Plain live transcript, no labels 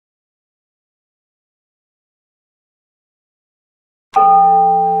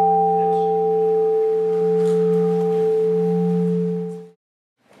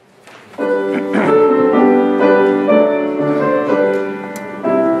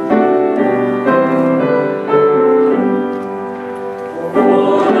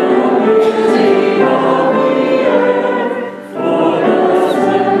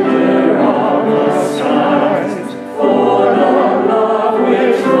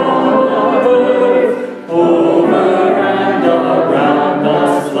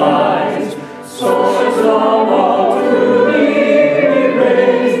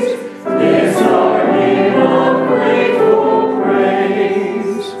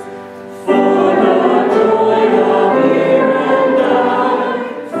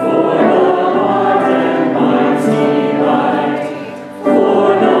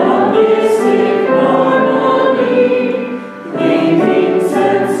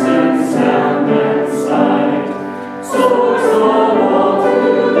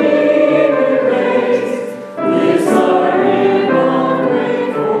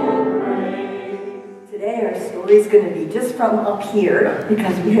Here,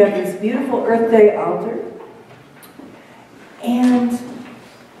 because we have this beautiful Earth Day altar, and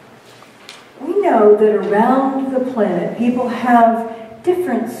we know that around the planet people have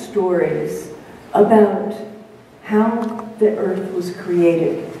different stories about how the Earth was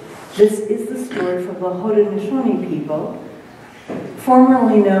created. This is the story from the Haudenosaunee people,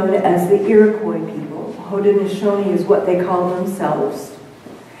 formerly known as the Iroquois people. Haudenosaunee is what they call themselves,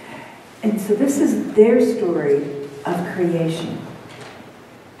 and so this is their story of creation.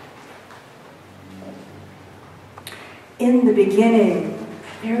 In the beginning,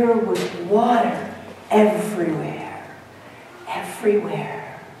 there was water everywhere,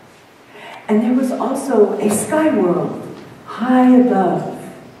 everywhere. And there was also a sky world high above.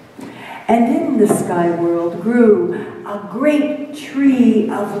 And in the sky world grew a great tree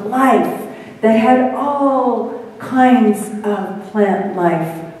of life that had all kinds of plant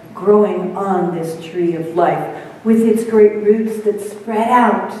life growing on this tree of life, with its great roots that spread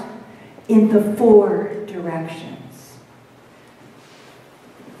out in the 4 directions.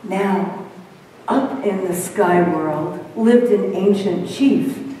 Now, up in the sky world lived an ancient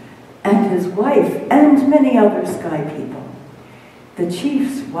chief and his wife and many other sky people. The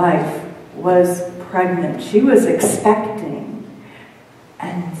chief's wife was pregnant. She was expecting,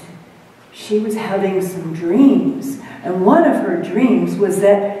 and she was having some dreams. And one of her dreams was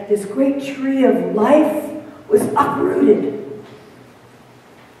that this great tree of life was uprooted.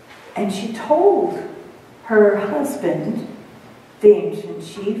 And she told her husband, the ancient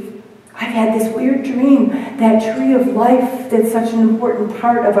chief, I've had this weird dream. That tree of life that's such an important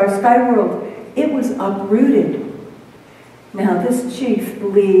part of our sky world, it was uprooted. Now this chief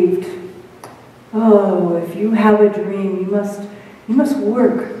believed, oh, if you have a dream, you must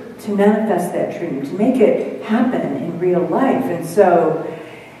work to manifest that dream, to make it happen in real life. And so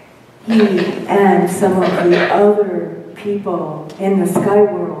he and some of the other people in the sky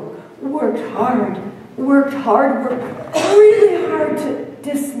world worked really hard to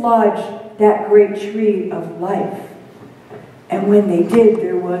dislodge that great tree of life. And when they did,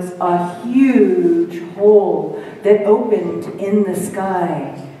 there was a huge hole that opened in the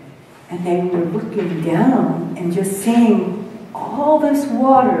sky. And they were looking down and just seeing all this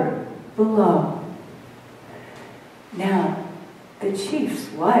water below. Now, the chief's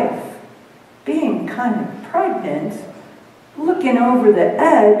wife, being kind of pregnant, looking over the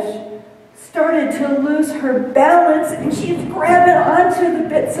edge, started to lose her balance, and she's grabbing onto the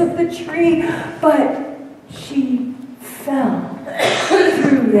bits of the tree, but she fell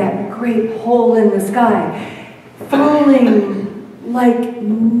through that great hole in the sky, falling like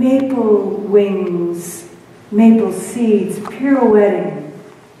maple wings, maple seeds pirouetting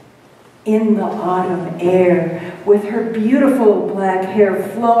in the autumn air, with her beautiful black hair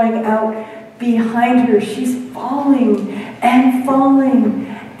flowing out behind her. She's falling and falling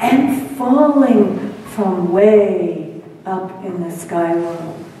and falling from way up in the sky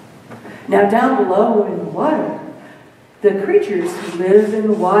world. Now down below in the water, the creatures who live in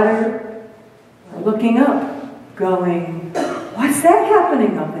the water are looking up, going, what's that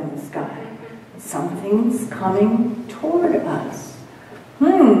happening up in the sky? Something's coming toward us.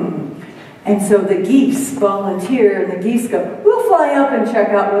 And so the geese volunteer, and the geese go, we'll fly up and check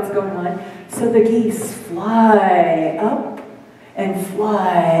out what's going on. So the geese fly up and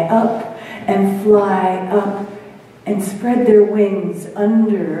fly up and fly up and spread their wings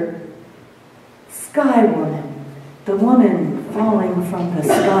under Sky Woman, the woman falling from the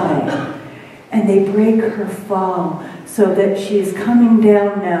sky. And they break her fall so that she is coming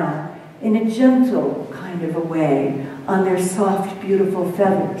down now in a gentle kind of a way on their soft, beautiful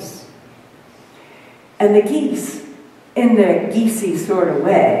feathers. And the geese, in their geesey sort of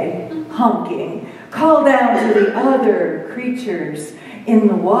way, honking, call down to the other creatures in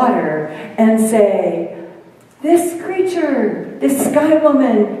the water and say, this creature, this sky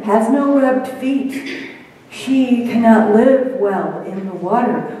woman, has no webbed feet. She cannot live well in the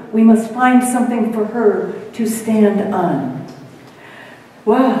water. We must find something for her to stand on.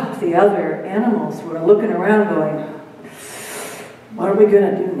 Wow, the other animals were looking around going, what are we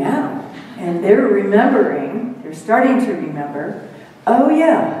going to do now? And they're remembering, they're starting to remember, oh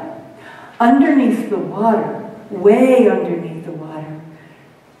yeah, underneath the water, way underneath the water,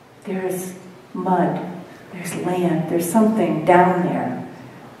 there's mud, there's land, there's something down there.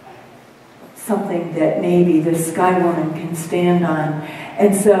 Something that maybe the Sky Woman can stand on.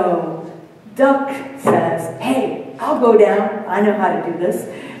 And so Duck says, hey, I'll go down. I know how to do this.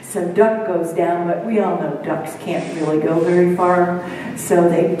 So Duck goes down, but we all know ducks can't really go very far. So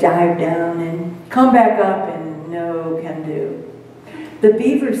they dive down and come back up and no can do. The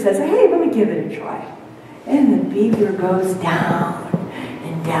beaver says, hey, let me give it a try. And the beaver goes down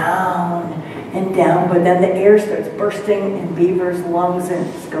and down and down, but then the air starts bursting in Beaver's lungs and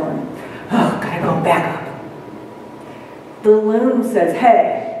it's going, oh, gotta go back up. The loon says,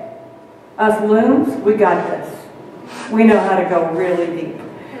 hey, us loons, we got this. We know how to go really deep.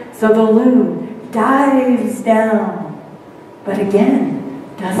 So the loon dives down, but again,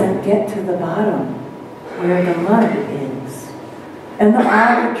 doesn't get to the bottom where the mud is. And the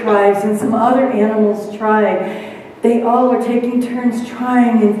otter tries, and some other animals try. They all are taking turns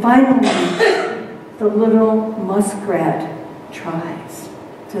trying, and finally, the little muskrat tries.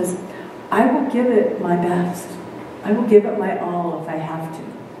 Says, I will give it my best. I will give it my all if I have to.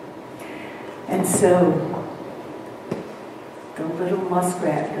 And so, the little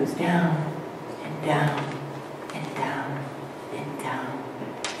muskrat goes down and down and down and down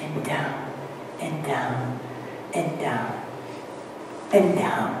and down and down and down and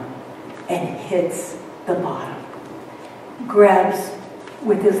down and hits the bottom. Grabs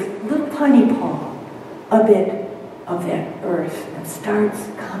with his little tiny paw a bit of that earth and starts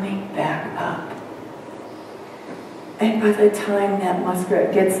coming back up. And by the time that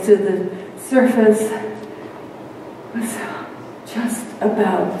muskrat gets to the surface, it was just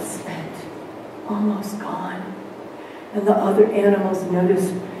about spent, almost gone. And the other animals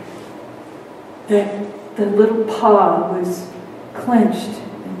noticed that the little paw was clenched,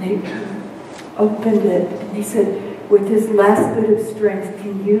 and they opened it, and they said, with this last bit of strength,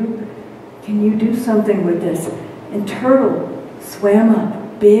 can you do something with this? And Turtle swam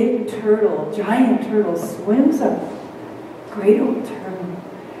up, big turtle, giant turtle, swims up, great old turtle,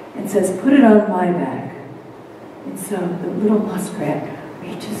 and says, put it on my back. And so the little muskrat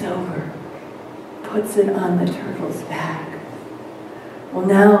reaches over, puts it on the turtle's back. Well,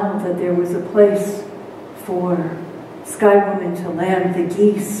 now that there was a place for Sky Woman to land, the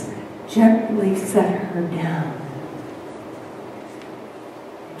geese gently set her down.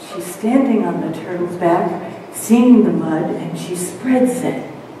 She's standing on the turtle's back, seeing the mud, and she spreads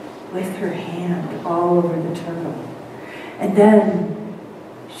it with her hand all over the turtle. And then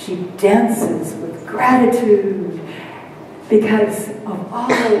she dances with gratitude because of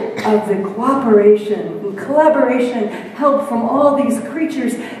all of the cooperation and collaboration, help from all these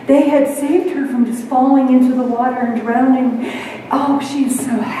creatures. They had saved her from just falling into the water and drowning. Oh, she's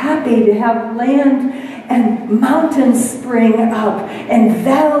so happy to have land and mountains spring up and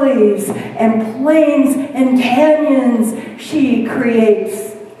valleys and plains and canyons. She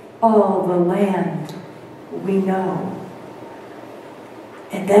creates all the land we know.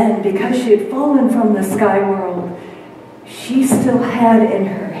 And then, because she had fallen from the sky world, she still had in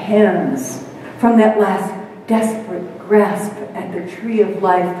her hands, from that last desperate grasp at the tree of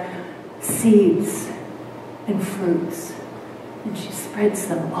life, seeds and fruits. And she spreads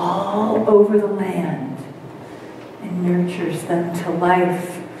them all over the land and nurtures them to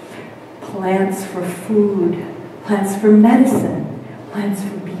life. Plants for food, plants for medicine, plants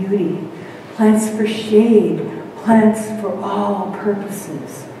for beauty, plants for shade, plants for all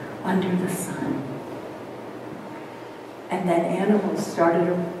purposes under the sun. And then animals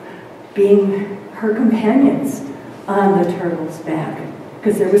started being her companions on the turtle's back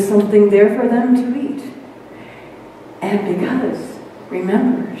because there was something there for them to eat. And because,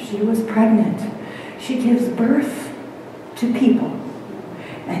 remember, she was pregnant, she gives birth to people.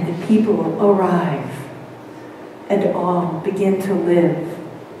 And the people arrive and all begin to live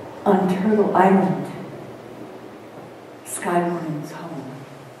on Turtle Island, Sky Woman's home.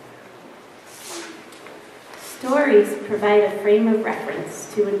 Stories provide a frame of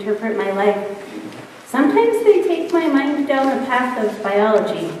reference to interpret my life. Sometimes they take my mind down a path of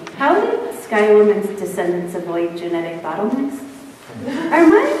biology. How did Sky Woman's descendants avoid genetic bottlenecks? Are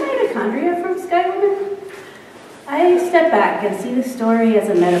my mitochondria from Sky Woman? I step back and see the story as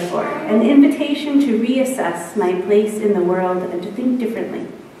a metaphor, an invitation to reassess my place in the world and to think differently.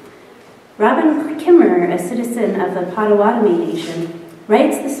 Robin Kimmer, a citizen of the Potawatomi Nation,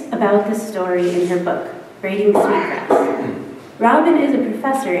 writes about this story in her book, Braiding Sweetgrass. Robin is a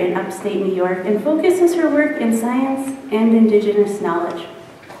professor in upstate New York and focuses her work in science and indigenous knowledge.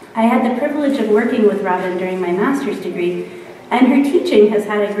 I had the privilege of working with Robin during my master's degree, and her teaching has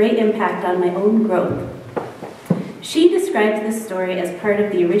had a great impact on my own growth. She describes this story as part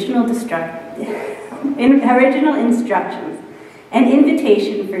of the original instructions, an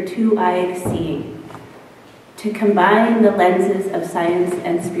invitation for two-eyed seeing, to combine the lenses of science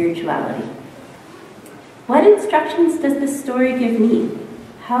and spirituality. What instructions does this story give me?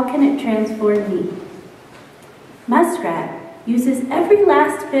 How can it transform me? Muskrat uses every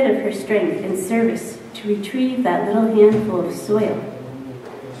last bit of her strength in service to retrieve that little handful of soil.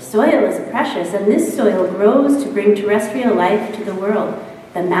 Soil is precious, and this soil grows to bring terrestrial life to the world.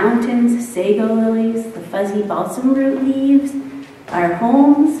 The mountains, sago lilies, the fuzzy balsam root leaves, our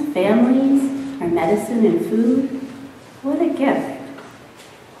homes, families, our medicine and food. What a gift.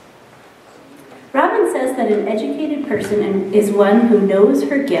 Robin says that an educated person is one who knows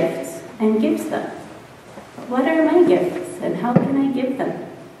her gifts and gives them. What are my gifts, and how can I give them?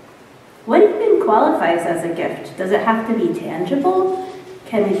 What even qualifies as a gift? Does it have to be tangible?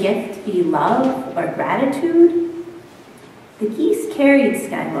 Can a gift be love or gratitude? The geese carried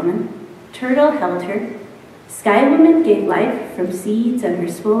Sky Woman. Turtle held her. Sky Woman gave life from seeds and her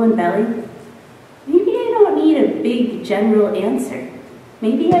swollen belly. Maybe I don't need a big general answer.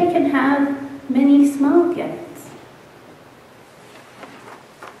 Maybe I can have many small gifts.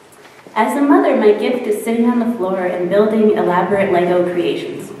 As a mother, my gift is sitting on the floor and building elaborate Lego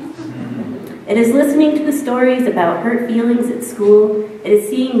creations. It is listening to the stories about hurt feelings at school. It is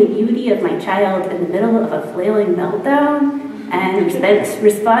seeing the beauty of my child in the middle of a flailing meltdown and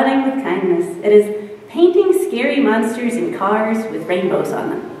responding with kindness. It is painting scary monsters in cars with rainbows on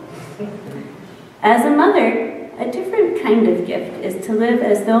them. As a mother, a different kind of gift is to live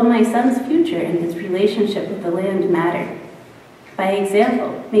as though my son's future and his relationship with the land matter. By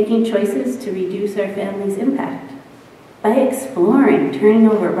example, making choices to reduce our family's impact. By exploring, turning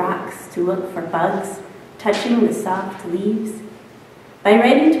over rocks to look for bugs, touching the soft leaves. By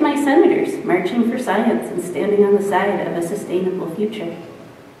writing to my senators, marching for science and standing on the side of a sustainable future.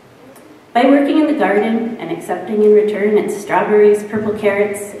 By working in the garden and accepting in return its strawberries, purple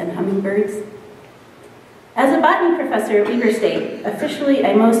carrots, and hummingbirds. As a botany professor at Weber State, officially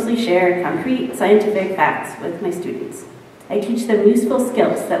I mostly share concrete scientific facts with my students. I teach them useful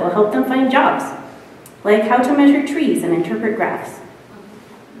skills that will help them find jobs, like how to measure trees and interpret graphs.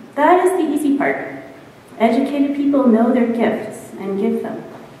 That is the easy part. Educated people know their gifts and give them.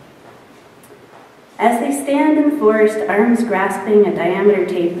 As they stand in the forest, arms grasping a diameter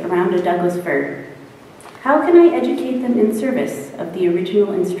tape around a Douglas fir, how can I educate them in service of the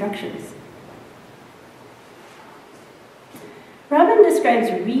original instructions? Robin describes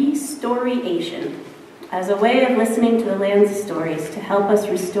restoriation as a way of listening to the land's stories to help us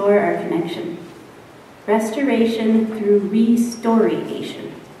restore our connection. Restoration through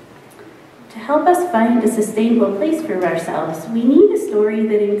restoriation. To help us find a sustainable place for ourselves, we need a story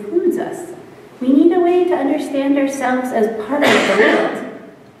that includes us. We need a way to understand ourselves as part of the world.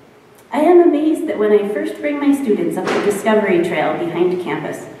 I am amazed that when I first bring my students up the Discovery Trail behind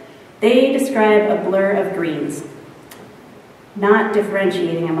campus, they describe a blur of greens, not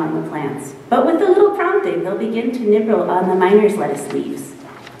differentiating among the plants. But with a little prompting, they'll begin to nibble on the miner's lettuce leaves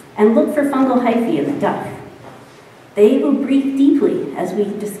and look for fungal hyphae in the duff. They will breathe deeply as we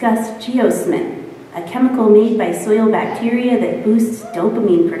discuss geosmin, a chemical made by soil bacteria that boosts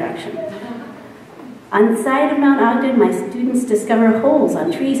dopamine production. On the side of Mount Ogden, my students discover holes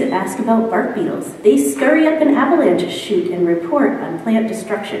on trees and ask about bark beetles. They scurry up an avalanche chute and report on plant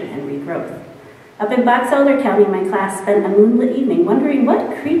destruction and regrowth. Up in Box Elder County, my class spent a moonlit evening wondering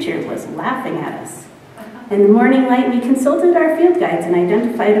what creature was laughing at us. In the morning light, we consulted our field guides and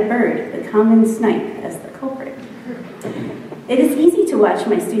identified a bird, the common snipe, as the culprit. It is easy to watch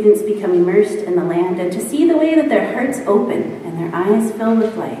my students become immersed in the land and to see the way that their hearts open and their eyes fill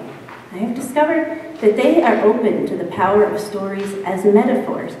with light. I have discovered that they are open to the power of stories as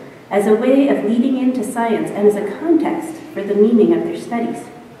metaphors, as a way of leading into science and as a context for the meaning of their studies.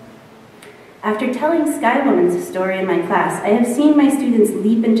 After telling Sky Woman's story in my class, I have seen my students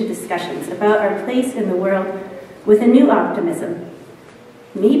leap into discussions about our place in the world with a new optimism.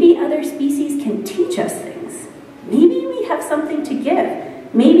 Maybe other species can teach us things. Maybe we have something to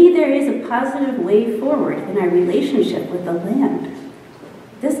give. Maybe there is a positive way forward in our relationship with the land.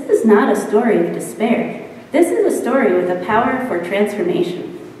 This is not a story of despair. This is a story with a power for transformation.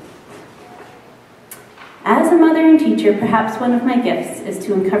 As a mother and teacher, perhaps one of my gifts is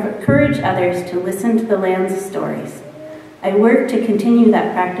to encourage others to listen to the land's stories. I work to continue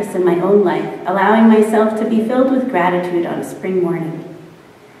that practice in my own life, allowing myself to be filled with gratitude on a spring morning.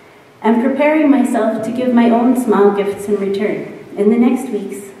 I'm preparing myself to give my own small gifts in return. In the next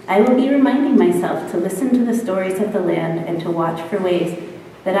weeks, I will be reminding myself to listen to the stories of the land and to watch for ways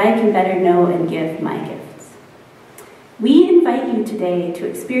that I can better know and give my gifts. We invite you today to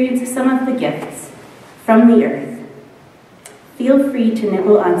experience some of the gifts from the earth. Feel free to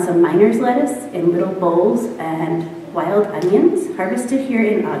nibble on some miner's lettuce in little bowls and wild onions harvested here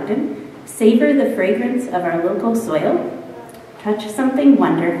in Ogden. Savor the fragrance of our local soil. Touch something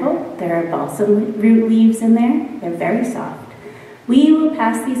wonderful. There are balsam root leaves in there. They're very soft. We will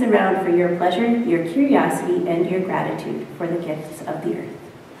pass these around for your pleasure, your curiosity, and your gratitude for the gifts of the earth.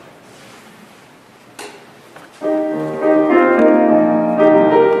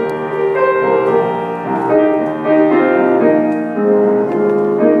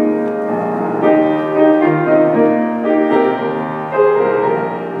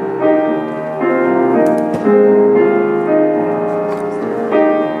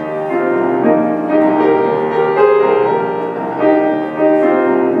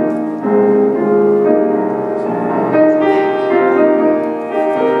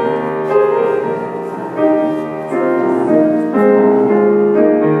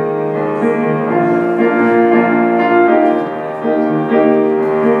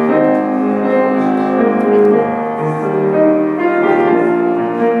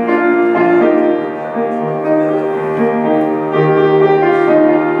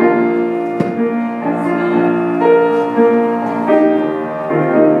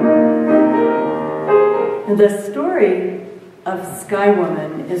 The story of Sky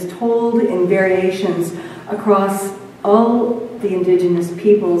Woman is told in variations across all the indigenous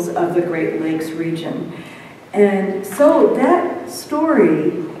peoples of the Great Lakes region. And so that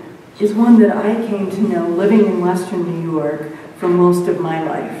story is one that I came to know living in Western New York for most of my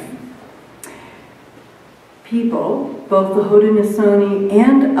life. People, both the Haudenosaunee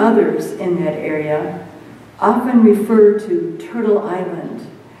and others in that area, often refer to Turtle Island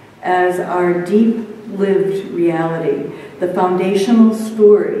as our deep-lived reality, the foundational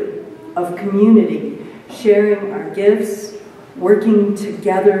story of community, sharing our gifts, working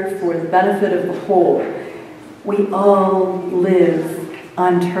together for the benefit of the whole. We all live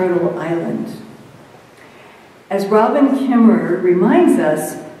on Turtle Island. As Robin Kimmerer reminds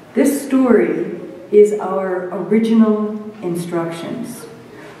us, this story is our original instructions.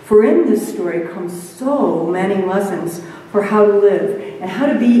 For in this story come so many lessons for how to live and how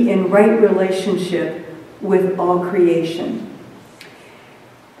to be in right relationship with all creation.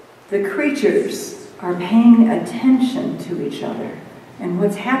 The creatures are paying attention to each other and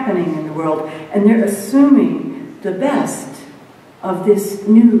what's happening in the world, and they're assuming the best of this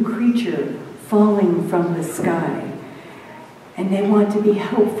new creature falling from the sky. And they want to be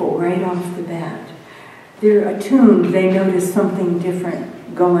helpful right off the bat. They're attuned, they notice something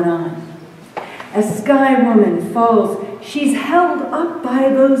different going on. As Sky Woman falls, she's held up by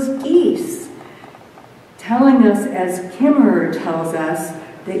those geese, telling us, as Kimmerer tells us,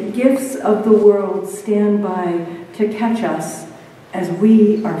 that gifts of the world stand by to catch us as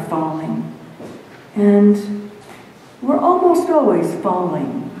we are falling. And we're almost always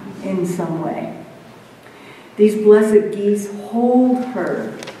falling in some way. These blessed geese hold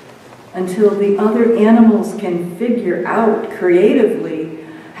her until the other animals can figure out creatively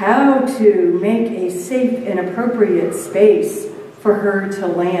how to make a safe and appropriate space for her to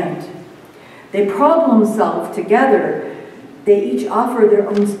land. They problem solve together. They each offer their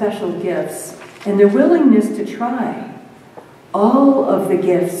own special gifts and their willingness to try. All of the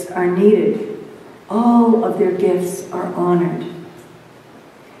gifts are needed. All of their gifts are honored.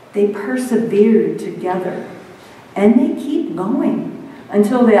 They persevere together and they keep going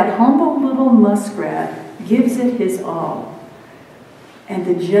until that humble little muskrat gives it his all. And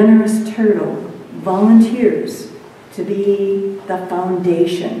the generous turtle volunteers to be the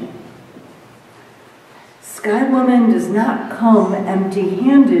foundation. Sky Woman does not come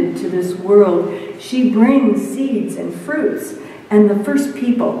empty-handed to this world. She brings seeds and fruits and the first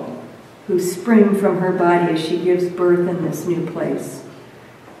people who spring from her body as she gives birth in this new place.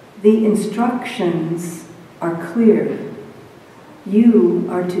 The instructions are clear. You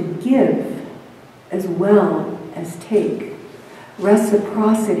are to give as well as take.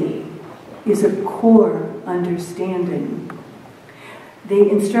 Reciprocity is a core understanding. The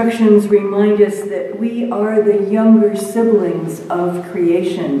instructions remind us that we are the younger siblings of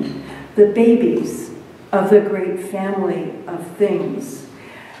creation, the babies of the great family of things,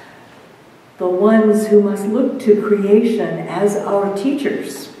 the ones who must look to creation as our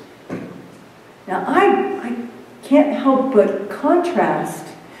teachers. Now, I can't help but contrast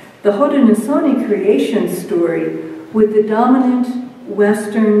the Haudenosaunee creation story with the dominant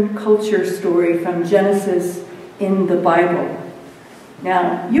Western culture story from Genesis in the Bible.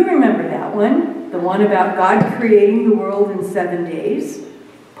 Now, you remember that one, the one about God creating the world in 7 days,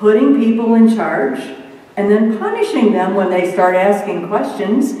 putting people in charge, and then punishing them when they start asking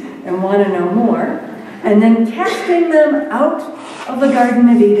questions and want to know more, and then casting them out of the Garden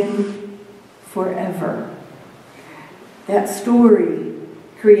of Eden forever. That story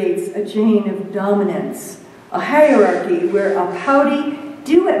creates a chain of dominance, a hierarchy where a pouty,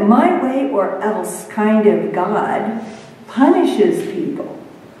 do it my way or else kind of God punishes people,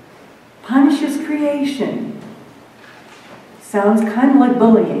 punishes creation. Sounds kind of like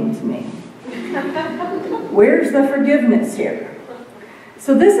bullying to me. Where's the forgiveness here?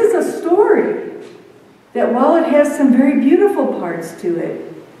 So this is a story that, while it has some very beautiful parts to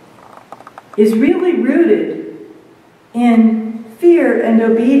it, is really rooted in fear and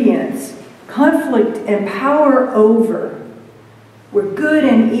obedience, conflict and power over, where good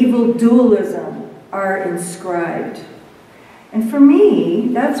and evil dualism are inscribed. And for me,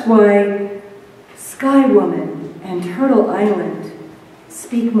 that's why Sky Woman and Turtle Island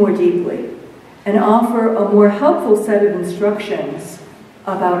speak more deeply and offer a more helpful set of instructions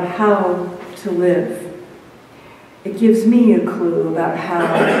about how to live. It gives me a clue about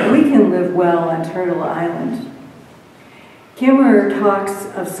how we can live well on Turtle Island. Kimmerer talks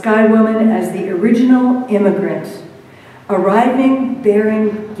of Sky Woman as the original immigrant, arriving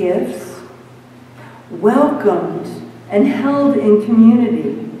bearing gifts, welcomed and held in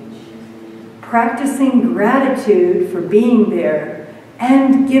community, practicing gratitude for being there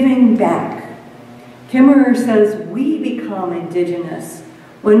and giving back. Kimmerer says we become indigenous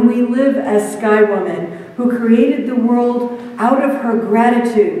when we live as Sky Woman, who created the world out of her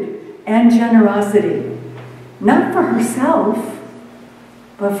gratitude and generosity, not for herself,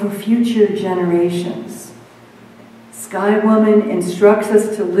 but for future generations. Sky Woman instructs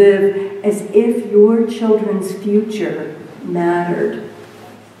us to live as if your children's future mattered.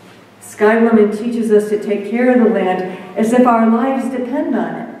 Sky Woman teaches us to take care of the land as if our lives depend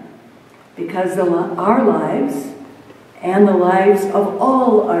on it, because our lives and the lives of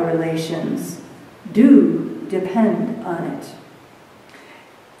all our relations do depend on it.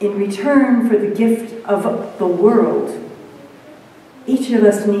 In return for the gift of the world, each of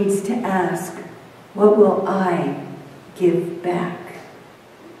us needs to ask, what will I give back?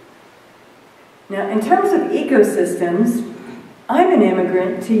 Now, in terms of ecosystems, I'm an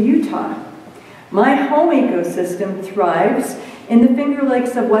immigrant to Utah. My home ecosystem thrives in the Finger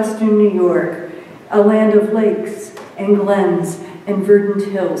Lakes of western New York, a land of lakes and glens and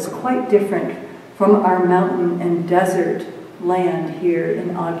verdant hills, quite different from our mountain and desert land here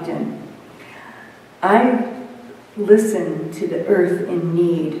in Ogden. I listen to the earth in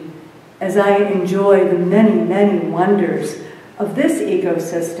need as I enjoy the many, many wonders of this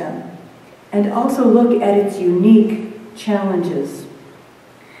ecosystem and also look at its unique challenges.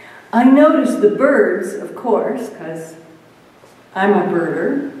 I notice the birds, of course, because I'm a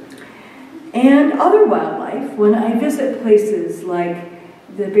birder, and other wildlife when I visit places like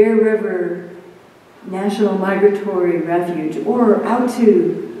the Bear River National Migratory Refuge or out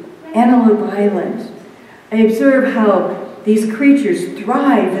to Antelope Island. I observe how these creatures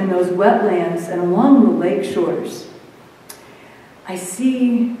thrive in those wetlands and along the lake shores. I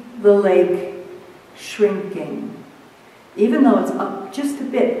see the lake shrinking, even though it's up just a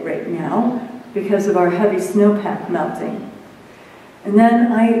bit right now because of our heavy snowpack melting. And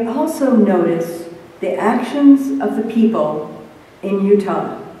then I also notice the actions of the people in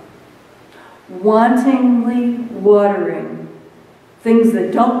Utah, wantingly watering things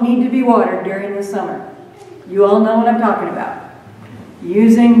that don't need to be watered during the summer. You all know what I'm talking about.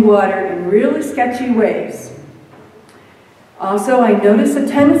 Using water in really sketchy ways. Also, I notice a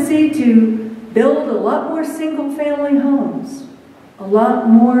tendency to build a lot more single-family homes, a lot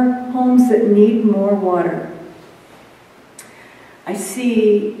more homes that need more water. I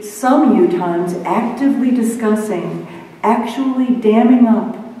see some Utahns actively discussing actually damming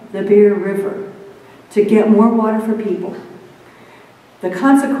up the Bear River to get more water for people, the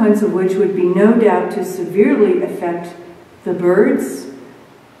consequence of which would be no doubt to severely affect the birds,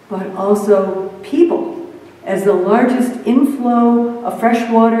 but also people, as the largest inflow of fresh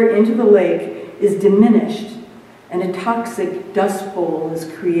water into the lake is diminished and a toxic dust bowl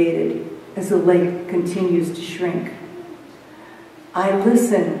is created as the lake continues to shrink. I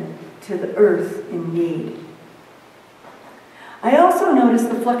listen to the earth in need. I also notice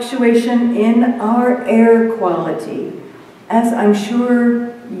the fluctuation in our air quality, as I'm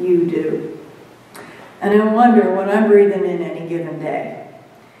sure you do. and I wonder what I'm breathing in any given day.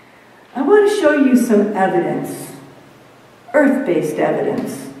 I want to show you some evidence, earth-based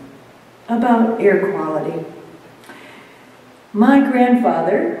evidence, about air quality. My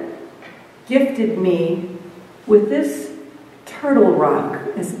grandfather gifted me with this turtle rock,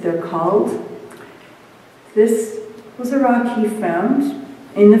 as they're called. This was a rock he found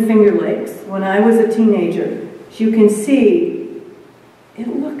in the Finger Lakes when I was a teenager. As you can see, it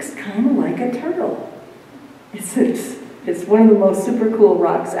looks kind of like a turtle. It's one of the most super cool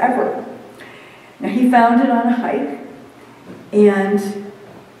rocks ever. Now, he found it on a hike, and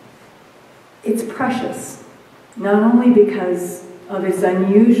it's precious, not only because of its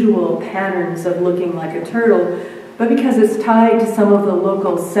unusual patterns of looking like a turtle, but because it's tied to some of the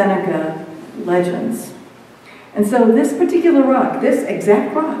local Seneca legends. And so this particular rock, this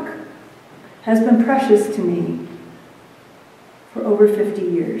exact rock, has been precious to me for over 50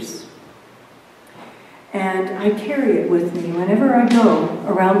 years. And I carry it with me whenever I go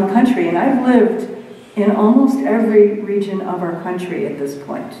around the country, and I've lived in almost every region of our country at this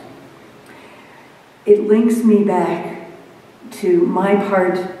point. It links me back to my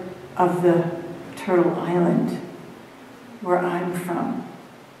part of the Turtle Island, where I'm from.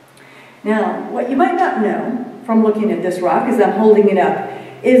 Now, what you might not know from looking at this rock, as I'm holding it up,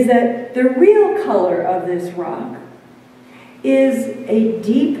 is that the real color of this rock is a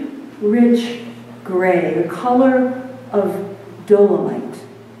deep, rich gray, the color of dolomite.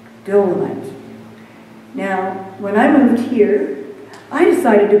 Now, when I moved here, I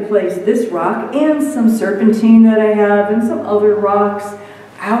decided to place this rock and some serpentine that I have and some other rocks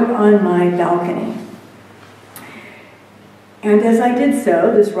out on my balcony. And as I did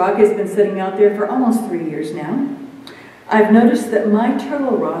so, this rock has been sitting out there for almost 3 years now. I've noticed that my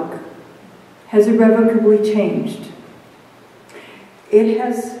turtle rock has irrevocably changed. It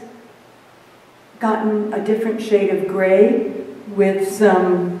has gotten a different shade of gray with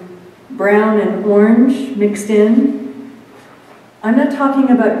some brown and orange mixed in. I'm not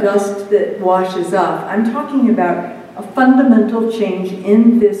talking about dust that washes off. I'm talking about a fundamental change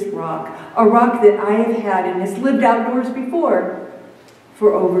in this rock, a rock that I have had and has lived outdoors before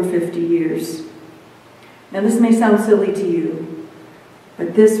for over 50 years. Now, this may sound silly to you,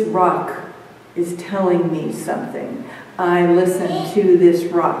 but this rock is telling me something. I listen to this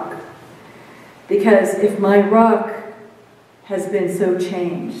rock. Because if my rock has been so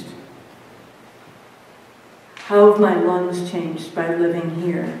changed, how have my lungs changed by living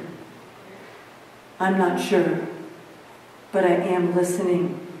here? I'm not sure, but I am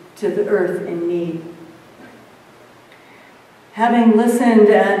listening to the earth in me. Having listened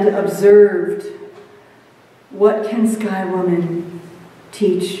and observed, what can Sky Woman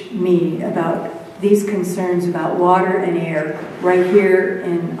teach me about these concerns about water and air right here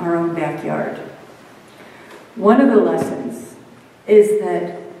in our own backyard? One of the lessons is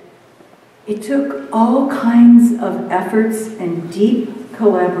that it took all kinds of efforts and deep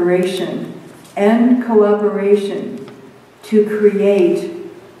collaboration and cooperation to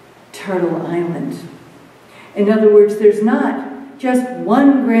create Turtle Island. In other words, there's not just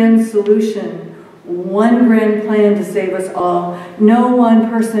one grand solution, one grand plan to save us all, no one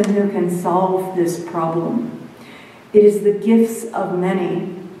person who can solve this problem. It is the gifts of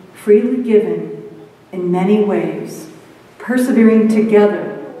many, freely given in many ways, persevering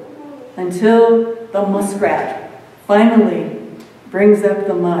together until the muskrat finally brings up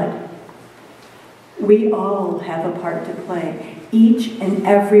the mud. We all have a part to play. Each and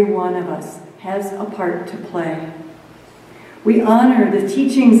every one of us has a part to play. We honor the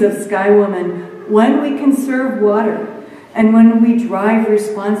teachings of Sky Woman when we conserve water and when we drive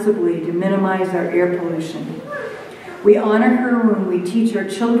responsibly to minimize our air pollution. We honor her when we teach our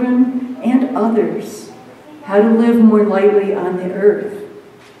children and others how to live more lightly on the earth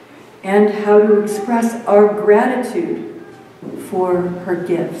and how to express our gratitude for her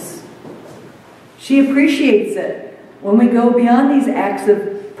gifts. She appreciates it when we go beyond these acts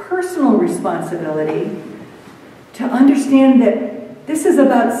of personal responsibility to understand that this is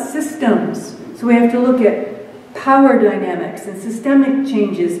about systems. So we have to look at power dynamics and systemic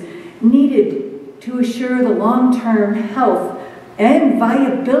changes needed to assure the long-term health and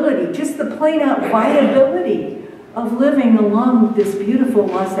viability, just the plain out viability of living along this beautiful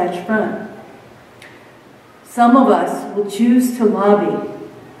Wasatch Front. Some of us will choose to lobby.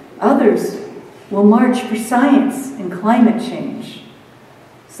 Others will march for science and climate change.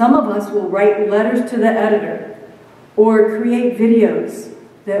 Some of us will write letters to the editor or create videos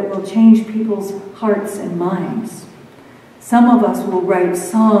that will change people's hearts and minds. Some of us will write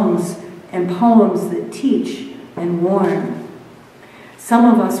songs and poems that teach and warn. Some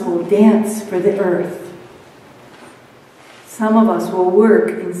of us will dance for the earth. Some of us will work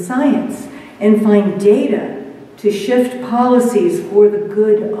in science and find data to shift policies for the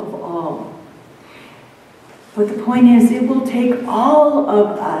good of all. But the point is, it will take all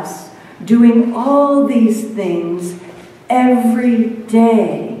of us doing all these things every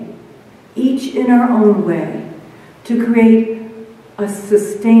day, each in our own way, to create a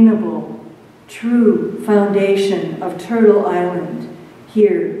sustainable, true foundation of Turtle Island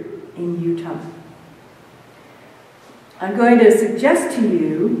here in Utah. I'm going to suggest to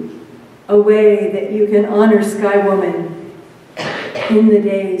you a way that you can honor Sky Woman in the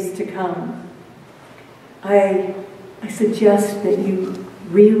days to come. I suggest that you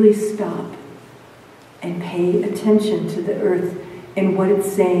really stop and pay attention to the earth and what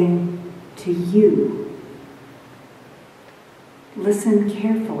it's saying to you. Listen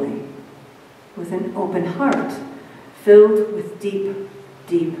carefully with an open heart, filled with deep,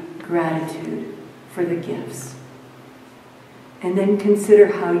 deep gratitude for the gifts. And then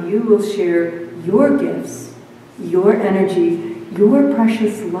consider how you will share your gifts, your energy, your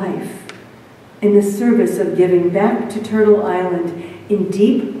precious life in the service of giving back to Turtle Island in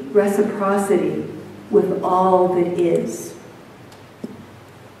deep reciprocity with all that is.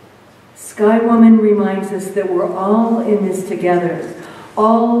 Sky Woman reminds us that we're all in this together,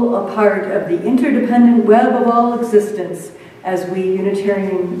 all a part of the interdependent web of all existence, as we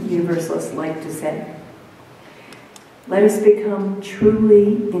Unitarian Universalists like to say. Let us become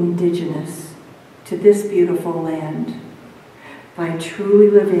truly indigenous to this beautiful land by truly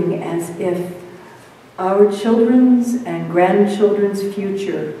living as if our children's and grandchildren's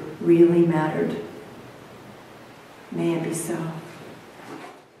future really mattered. May it be so.